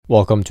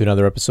Welcome to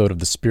another episode of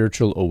the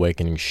Spiritual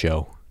Awakening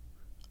Show.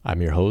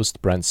 I'm your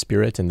host, Brent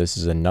Spirit, and this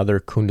is another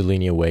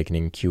Kundalini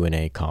Awakening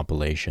Q&A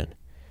compilation.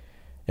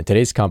 In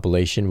today's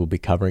compilation, we'll be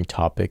covering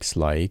topics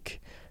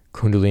like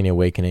Kundalini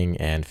Awakening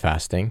and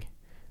fasting,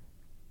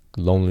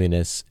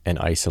 loneliness and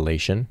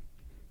isolation,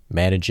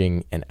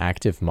 managing an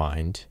active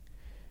mind,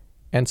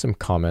 and some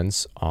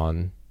comments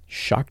on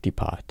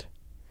Shaktipat.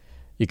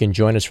 You can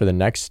join us for the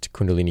next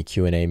Kundalini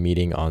Q&A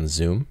meeting on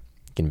Zoom.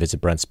 You can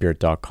visit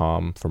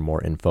brentspirit.com for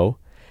more info.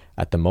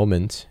 At the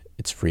moment,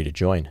 it's free to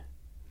join.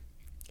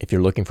 If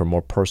you're looking for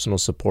more personal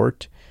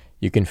support,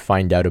 you can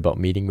find out about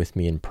meeting with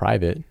me in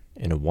private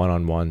in a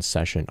one-on-one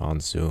session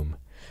on Zoom.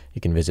 You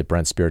can visit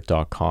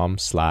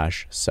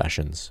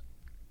brentspirit.com/sessions.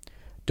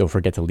 Don't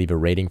forget to leave a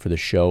rating for the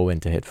show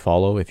and to hit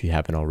follow if you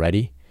haven't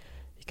already.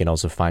 You can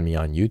also find me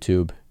on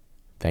YouTube.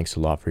 Thanks a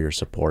lot for your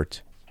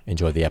support.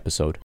 Enjoy the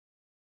episode.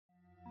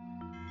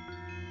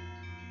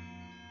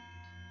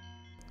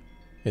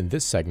 In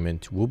this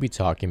segment, we'll be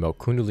talking about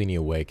Kundalini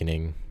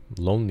Awakening,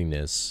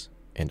 loneliness,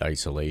 and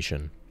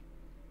isolation.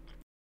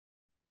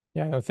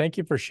 Yeah, no, thank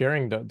you for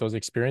sharing those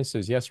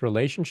experiences. Yes,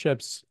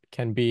 relationships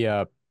can be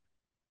a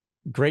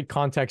great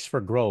context for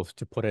growth,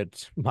 to put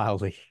it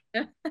mildly,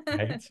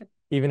 right?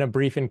 Even a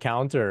brief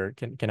encounter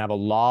can have a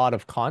lot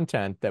of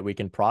content that we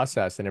can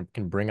process, and it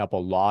can bring up a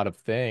lot of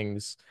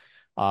things.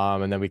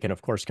 And then we can,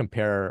 of course,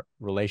 compare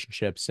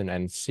relationships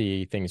and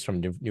see things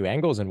from new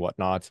angles and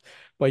whatnot.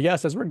 But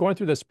yes, as we're going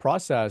through this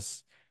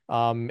process,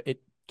 it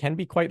can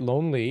be quite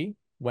lonely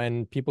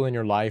when people in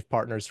your life,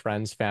 partners,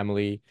 friends,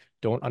 family,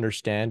 don't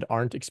understand,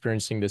 aren't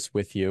experiencing this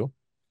with you.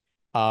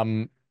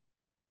 And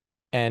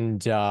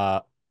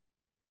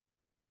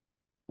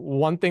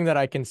one thing that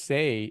I can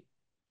say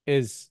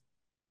is,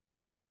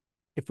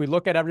 if we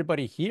look at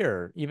everybody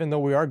here, even though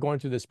we are going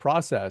through this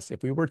process,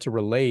 if we were to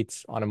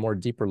relate on a more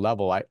deeper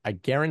level, I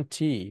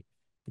guarantee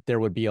that there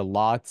would be a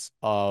lot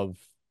of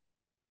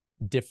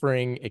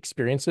differing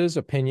experiences,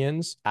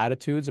 opinions,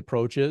 attitudes,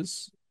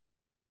 approaches.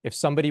 If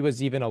somebody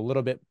was even a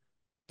little bit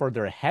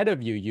further ahead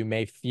of you, you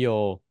may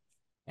feel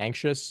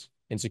anxious,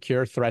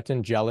 insecure,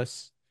 threatened,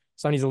 jealous.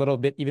 Somebody's a little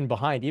bit even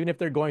behind, even if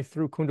they're going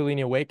through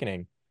Kundalini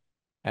Awakening.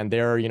 And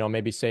they're,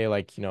 maybe say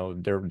like,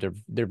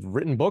 they've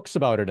written books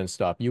about it and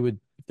stuff. If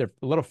they're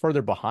a little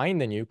further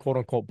behind than you, quote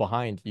unquote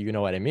behind, you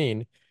know what I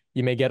mean?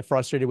 You may get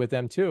frustrated with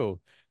them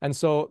too. And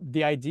so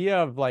the idea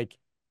of like,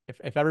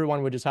 if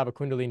everyone would just have a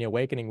Kundalini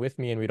Awakening with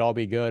me and we'd all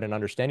be good and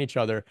understand each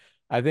other,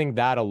 I think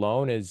that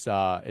alone is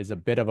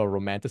a bit of a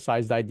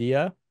romanticized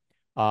idea.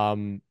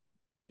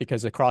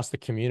 Because across the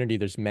community,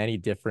 there's many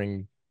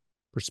differing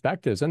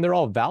perspectives and they're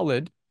all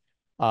valid.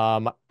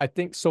 I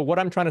think, so what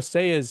I'm trying to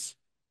say is,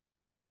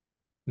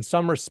 in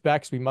some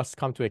respects, we must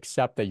come to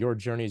accept that your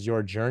journey is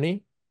your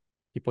journey.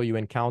 People you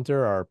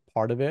encounter are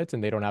part of it,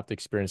 and they don't have to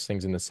experience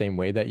things in the same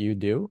way that you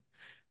do.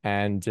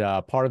 And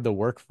part of the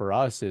work for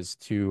us is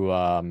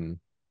to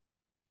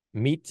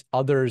meet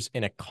others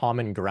in a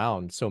common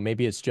ground. So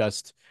maybe it's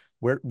just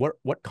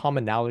what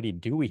commonality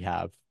do we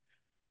have?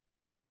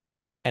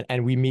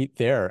 And we meet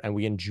there and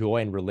we enjoy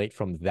and relate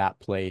from that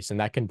place. And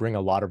that can bring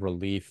a lot of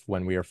relief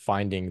when we are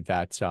finding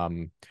that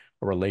our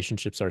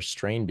relationships are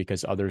strained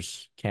because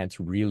others can't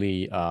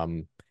really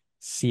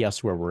see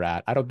us where we're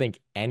at. I don't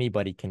think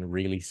anybody can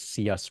really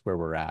see us where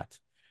we're at.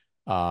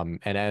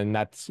 And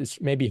that's,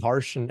 it's maybe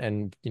harsh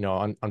and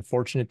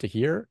unfortunate to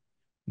hear,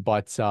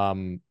 but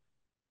I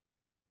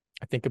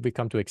think if we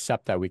come to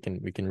accept that, we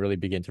can really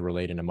begin to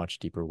relate in a much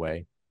deeper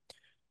way.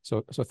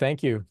 So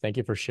thank you. Thank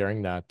you for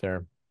sharing that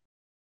there.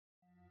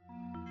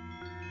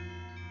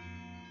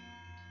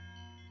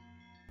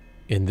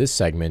 In this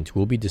segment,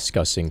 we'll be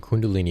discussing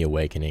Kundalini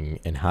Awakening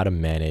and how to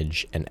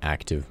manage an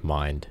active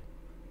mind.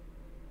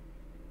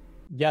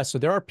 Yeah, so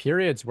there are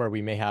periods where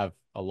we may have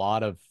a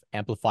lot of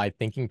amplified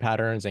thinking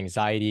patterns,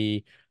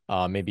 anxiety,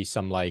 maybe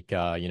some like,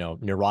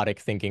 neurotic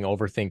thinking,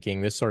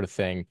 overthinking, this sort of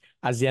thing.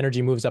 As the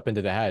energy moves up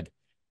into the head, it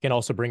can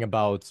also bring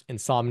about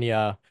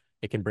insomnia.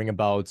 It can bring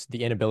about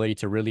the inability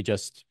to really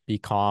just be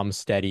calm,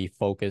 steady,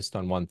 focused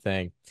on one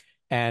thing.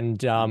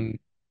 And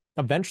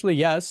eventually,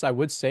 yes, I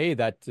would say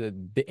that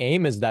the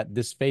aim is that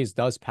this phase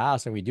does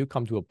pass and we do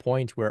come to a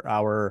point where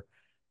our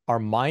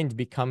mind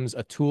becomes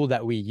a tool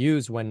that we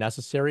use when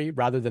necessary,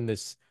 rather than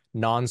this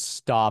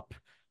nonstop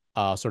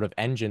sort of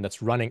engine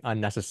that's running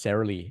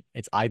unnecessarily.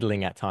 It's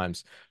idling at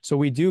times. So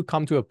we do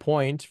come to a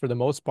point, for the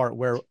most part,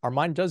 where our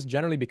mind does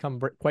generally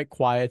become quite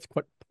quiet,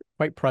 quite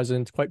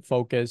present, quite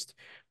focused.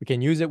 We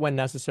can use it when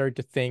necessary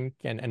to think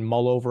and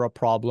mull over a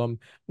problem. And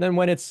then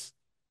when it's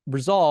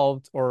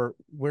resolved, or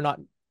we're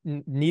not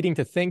needing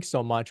to think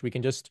so much, we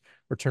can just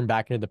return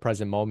back into the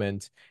present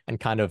moment and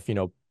kind of,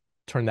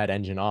 turn that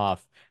engine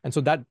off. And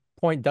so that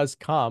point does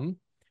come.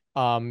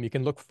 You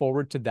can look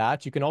forward to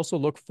that. You can also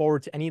look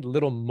forward to any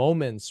little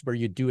moments where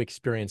you do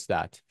experience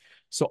that.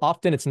 So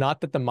often it's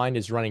not that the mind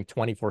is running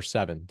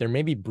 24/7. There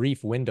may be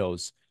brief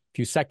windows, a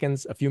few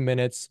seconds, a few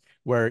minutes,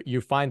 where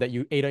you find that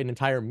you ate an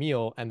entire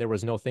meal and there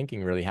was no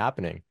thinking really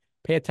happening.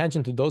 Pay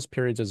attention to those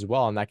periods as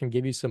well, and that can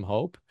give you some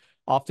hope.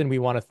 often we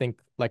want to think,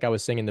 like I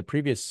was saying in the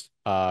previous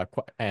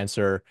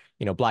answer,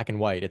 black and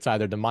white. It's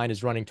either the mind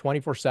is running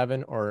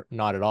 24/7 or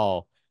not at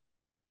all.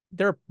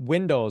 There are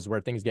windows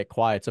where things get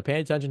quiet. So pay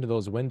attention to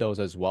those windows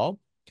as well.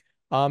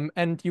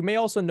 And you may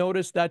also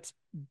notice that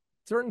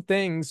certain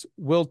things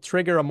will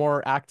trigger a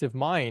more active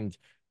mind.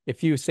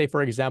 If you say,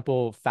 for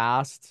example,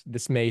 fast,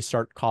 this may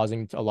start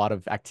causing a lot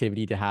of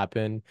activity to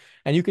happen,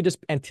 and you could just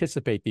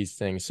anticipate these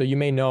things. So you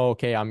may know,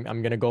 okay,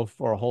 I'm gonna go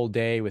for a whole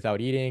day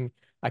without eating.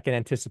 I can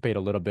anticipate a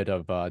little bit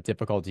of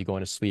difficulty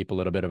going to sleep, a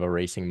little bit of a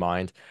racing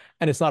mind,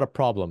 and it's not a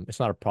problem. It's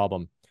not a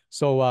problem.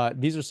 So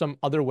these are some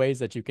other ways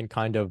that you can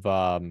kind of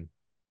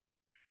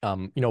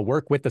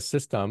work with the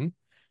system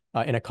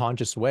in a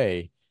conscious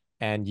way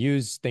and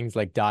use things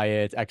like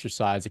diet,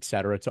 exercise,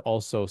 etc., to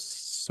also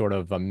sort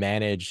of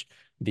manage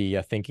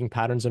the thinking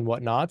patterns and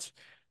whatnot.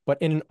 But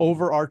in an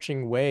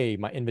overarching way,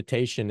 my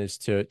invitation is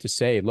to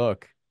say,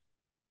 look,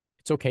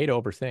 it's okay to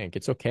overthink.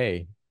 It's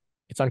okay.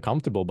 It's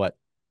uncomfortable, but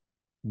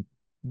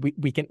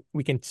we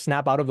can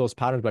snap out of those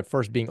patterns by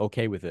first being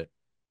okay with it.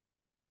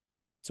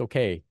 It's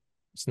okay.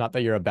 It's not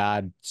that you're a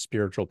bad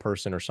spiritual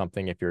person or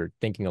something if you're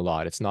thinking a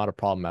lot. It's not a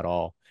problem at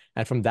all.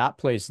 And from that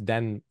place,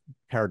 then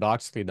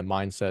paradoxically, the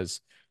mind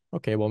says,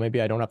 okay, well,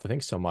 maybe I don't have to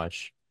think so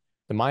much.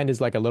 The mind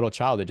is like a little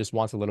child. It just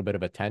wants a little bit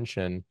of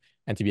attention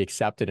and to be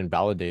accepted and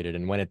validated.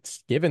 And when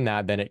it's given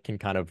that, then it can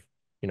kind of,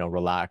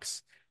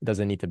 relax. It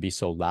doesn't need to be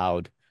so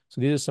loud.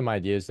 So these are some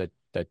ideas that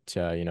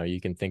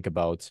you can think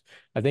about.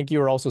 I think you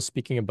were also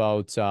speaking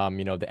about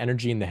the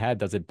energy in the head.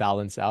 Does it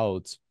balance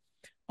out?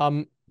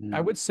 Um, I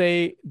would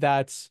say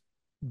that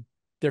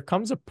there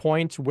comes a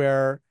point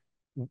where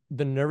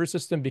the nervous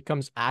system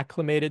becomes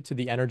acclimated to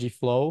the energy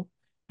flow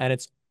and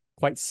it's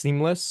quite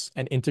seamless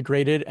and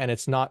integrated and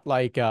it's not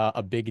like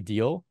a big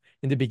deal.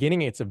 In the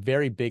beginning, it's a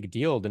very big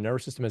deal. The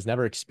nervous system has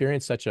never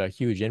experienced such a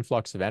huge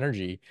influx of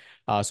energy,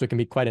 so it can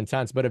be quite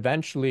intense. But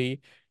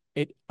eventually,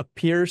 it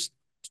appears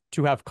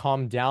to have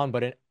calmed down.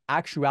 But in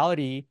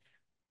actuality,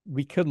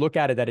 we could look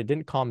at it that it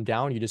didn't calm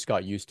down. You just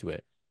got used to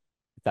it,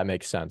 if that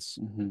makes sense.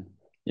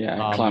 Yeah,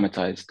 Um,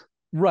 acclimatized.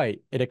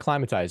 Right. It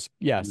acclimatized.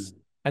 Yes.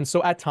 And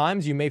so at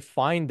times you may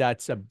find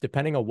that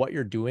depending on what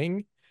you're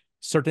doing,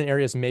 certain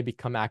areas may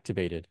become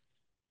activated.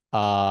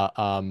 Uh,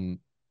 um,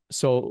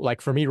 so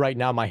like for me right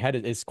now, my head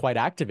is quite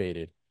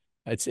activated.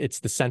 It's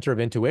the center of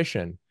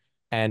intuition,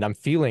 and I'm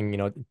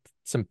feeling,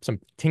 some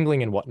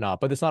tingling and whatnot.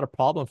 But it's not a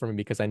problem for me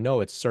because I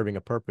know it's serving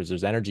a purpose.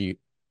 There's energy,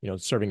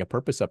 serving a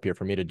purpose up here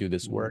for me to do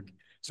this work.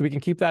 So we can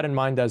keep that in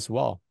mind as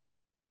well.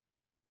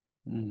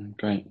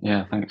 Great.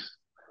 Yeah, thanks.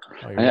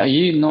 Oh, you're Are welcome.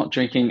 you not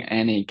drinking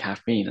any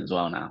caffeine as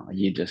well now? Are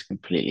you just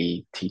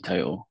completely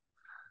teetotal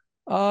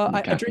on the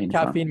I drink caffeine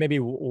front? caffeine maybe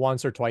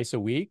once or twice a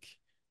week.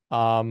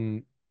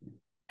 Um,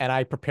 and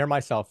I prepare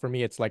myself. For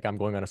me, it's like I'm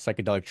going on a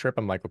psychedelic trip.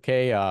 I'm like,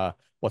 okay,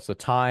 what's the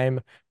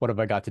time? What have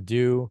I got to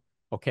do?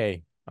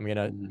 Okay, I'm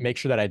gonna Mm, make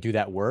sure that I do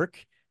that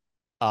work,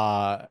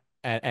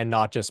 and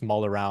not just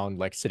mull around,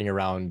 like sitting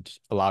around,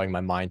 allowing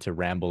my mind to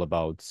ramble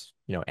about,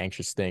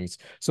 anxious things.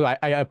 So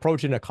I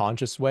approach it in a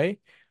conscious way.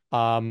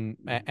 And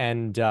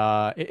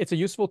it's a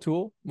useful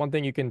tool. One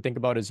thing you can think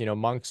about is,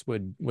 monks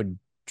would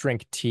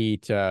drink tea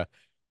to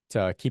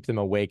keep them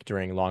awake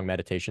during long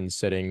meditation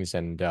sittings.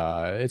 And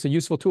it's a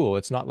useful tool.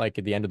 It's not like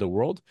at the end of the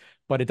world,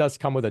 but it does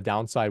come with a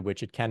downside,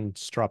 which it can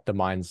disrupt the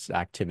mind's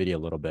activity a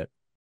little bit.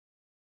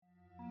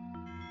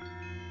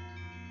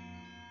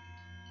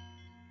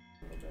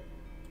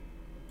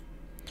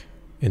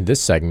 In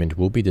this segment,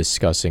 we'll be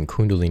discussing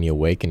Kundalini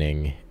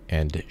awakening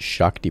and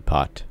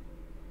Shaktipat.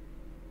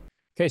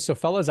 Okay, so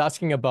fella's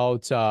asking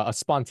about a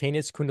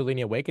spontaneous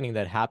Kundalini awakening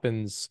that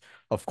happens,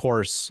 of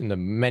course, in the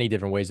many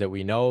different ways that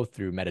we know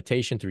through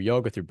meditation, through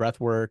yoga, through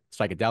breath work,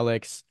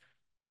 psychedelics,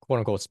 quote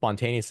unquote,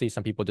 spontaneously.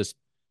 Some people just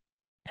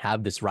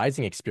have this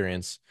rising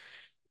experience.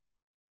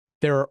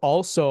 There are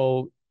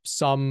also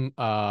some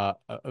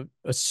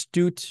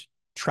astute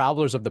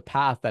travelers of the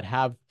path that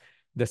have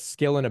the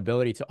skill and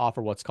ability to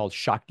offer what's called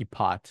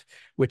Shaktipat,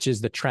 which is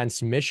the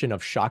transmission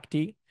of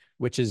Shakti,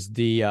 which is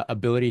the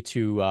ability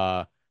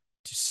to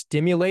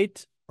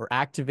stimulate or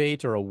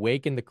activate or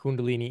awaken the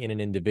Kundalini in an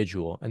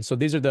individual. And so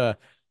these are the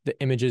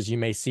images you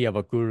may see of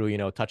a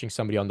guru, touching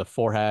somebody on the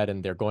forehead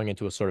and they're going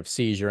into a sort of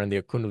seizure and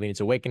the Kundalini is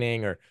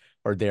awakening, or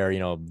they're,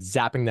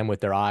 zapping them with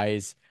their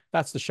eyes.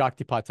 That's the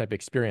Shaktipat type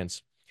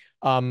experience.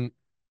 Um,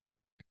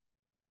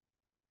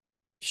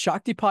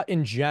 Shaktipat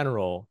in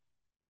general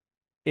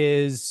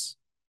is,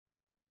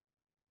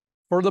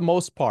 for the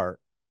most part,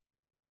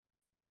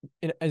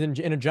 in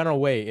a general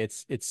way,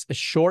 it's a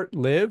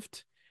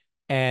short-lived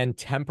and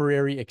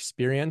temporary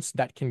experience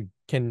that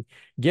can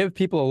give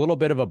people a little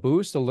bit of a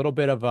boost, a little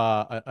bit of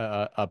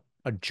a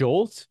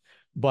jolt,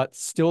 but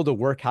still the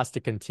work has to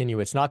continue.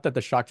 It's not that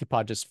the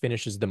Shaktipat just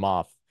finishes them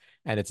off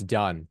and it's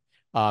done.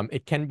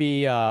 It can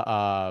be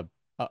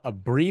a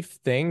brief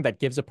thing that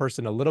gives a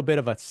person a little bit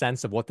of a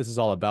sense of what this is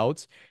all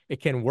about. It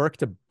can work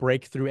to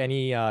break through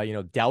any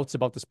doubts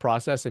about this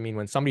process. I mean,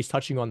 when somebody's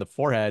touching you on the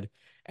forehead,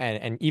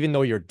 and even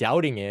though you're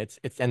doubting it,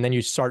 and then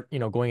you start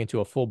going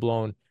into a full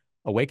blown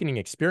awakening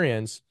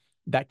experience,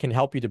 that can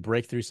help you to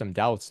break through some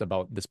doubts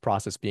about this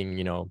process being,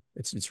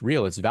 it's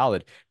real, it's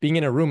valid. Being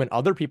in a room and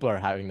other people are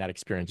having that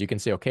experience, you can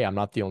say, okay, I'm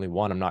not the only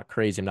one. I'm not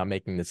crazy. I'm not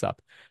making this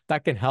up.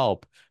 That can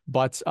help.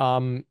 But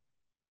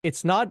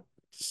it's not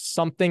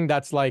something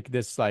that's like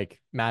this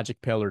like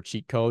magic pill or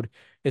cheat code.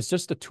 It's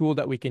just a tool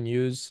that we can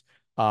use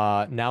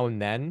now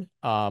and then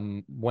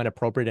when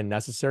appropriate and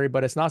necessary,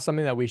 but it's not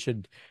something that we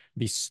should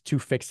be too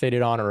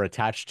fixated on or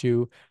attached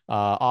to.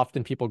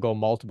 Often people go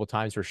multiple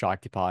times for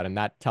Shaktipat, and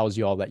that tells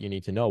you all that you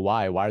need to know.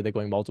 Why are they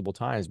going multiple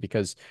times?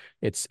 Because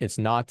it's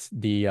not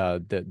the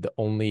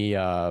only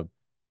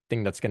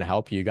thing that's going to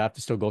help you. You have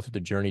to still go through the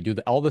journey, do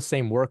all the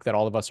same work that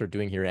all of us are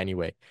doing here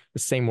anyway. The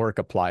same work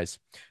applies.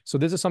 So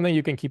this is something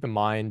you can keep in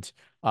mind.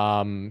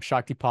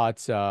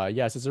 Shaktipat,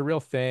 yes, it's a real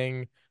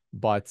thing,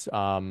 but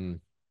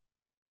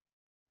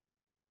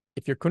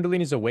if your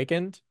Kundalini is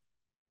awakened,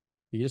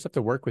 you just have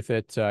to work with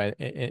it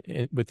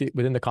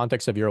within the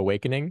context of your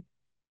awakening,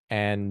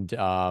 and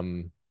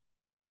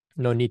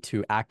no need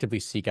to actively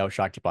seek out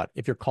Shaktipat.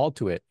 If you're called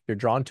to it, you're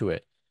drawn to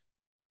it,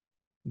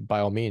 by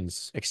all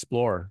means,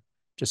 explore.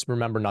 Just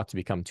remember not to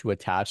become too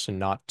attached and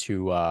not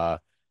to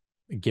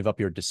give up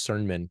your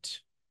discernment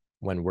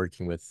when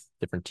working with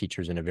different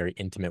teachers in a very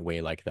intimate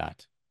way like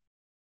that.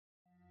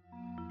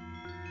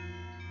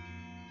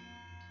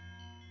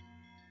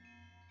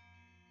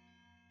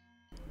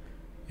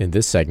 In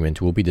this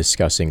segment, we'll be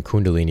discussing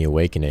Kundalini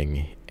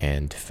awakening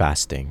and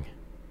fasting.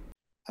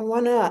 I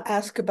want to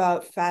ask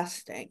about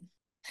fasting.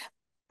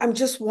 I'm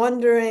just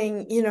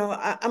wondering,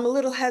 I'm a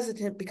little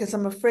hesitant because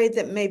I'm afraid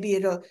that maybe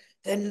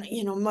then,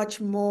 much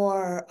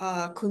more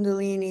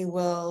Kundalini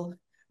will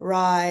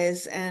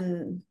rise.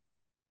 And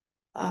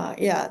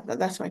yeah,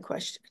 that's my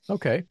question.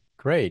 Okay,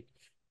 great.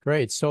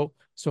 Great. So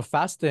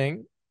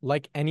fasting,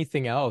 like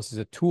anything else, is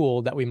a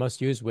tool that we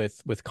must use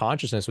with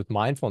consciousness, with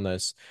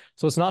mindfulness.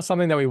 So it's not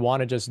something that we want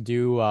to just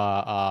do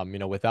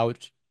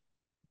without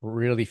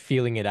really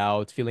feeling it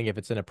out, feeling if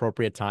it's an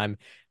appropriate time,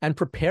 and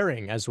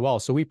preparing as well.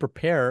 So we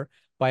prepare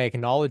by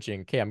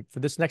acknowledging, okay, for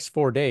this next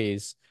 4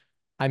 days,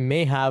 I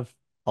may have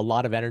a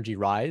lot of energy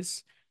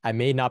rise. I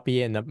may not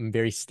be in a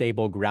very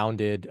stable,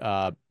 grounded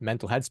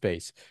mental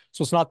headspace.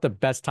 So it's not the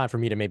best time for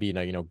me to maybe,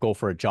 go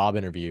for a job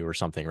interview or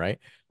something, right?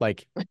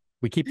 Like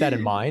we keep that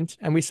in mind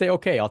and we say,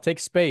 okay, I'll take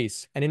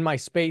space. And in my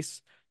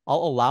space, I'll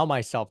allow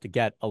myself to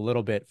get a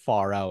little bit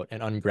far out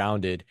and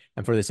ungrounded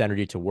and for this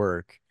energy to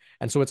work.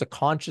 And so it's a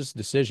conscious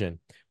decision.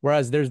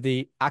 Whereas there's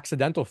the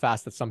accidental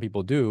fast that some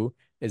people do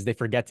is they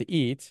forget to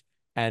eat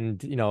and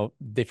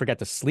they forget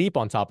to sleep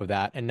on top of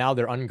that, and now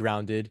they're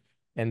ungrounded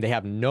and they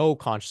have no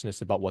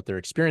consciousness about what they're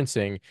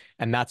experiencing,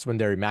 and that's when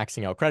they're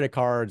maxing out credit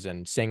cards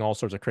and saying all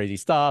sorts of crazy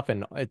stuff,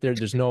 and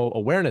there's no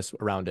awareness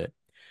around it.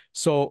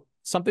 So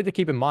something to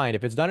keep in mind,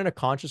 if it's done in a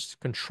conscious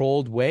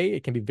controlled way,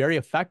 it can be very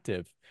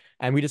effective,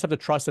 and we just have to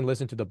trust and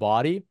listen to the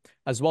body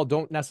as well.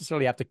 Don't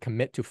necessarily have to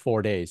commit to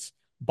 4 days.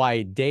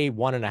 By day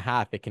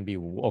 1.5, it can be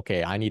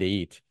okay, I need to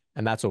eat,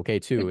 and that's okay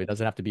too. It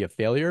doesn't have to be a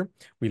failure.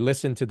 We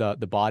listen to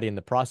the body and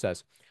the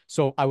process.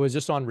 So I was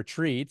just on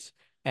retreat,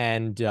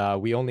 and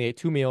we only ate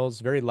 2 meals,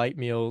 very light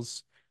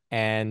meals,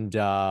 and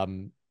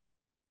I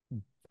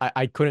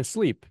couldn't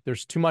sleep.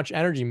 There's too much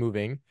energy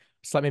moving.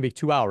 Slept maybe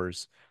 2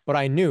 hours, but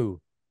I knew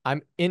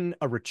I'm in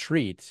a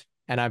retreat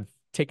and I've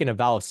taken a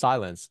vow of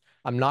silence.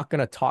 I'm not going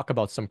to talk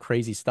about some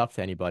crazy stuff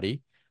to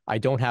anybody. I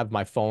don't have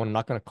my phone. I'm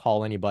not going to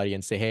call anybody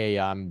and say, hey,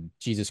 I'm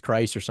Jesus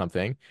Christ or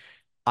something.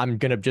 I'm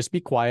gonna just be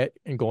quiet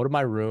and go to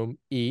my room,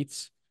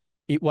 eat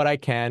what I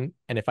can,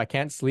 and if I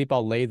can't sleep,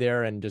 I'll lay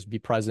there and just be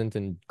present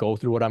and go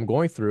through what I'm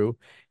going through.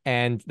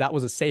 And that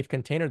was a safe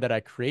container that I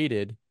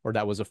created or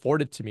that was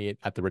afforded to me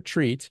at the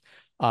retreat,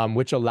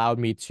 which allowed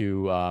me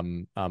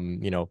to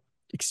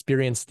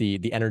experience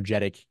the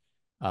energetic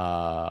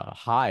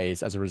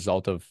highs as a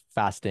result of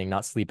fasting,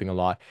 not sleeping a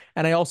lot.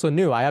 And I also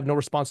knew I have no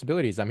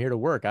responsibilities. I'm here to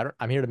work.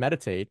 I'm here to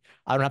meditate.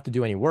 I don't have to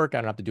do any work. I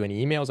don't have to do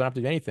any emails. I don't have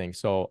to do anything.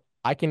 So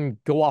I can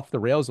go off the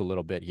rails a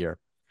little bit here.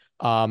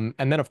 And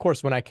then of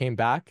course, when I came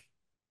back,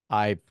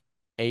 I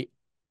ate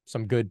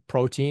some good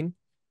protein.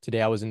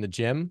 Today I was in the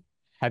gym,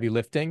 heavy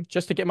lifting,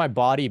 just to get my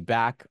body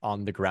back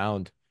on the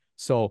ground.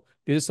 So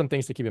these are some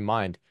things to keep in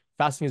mind.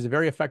 Fasting is a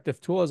very effective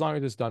tool as long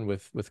as it's done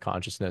with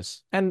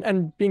consciousness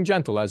and being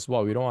gentle as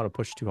well. We don't want to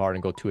push too hard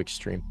and go too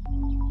extreme.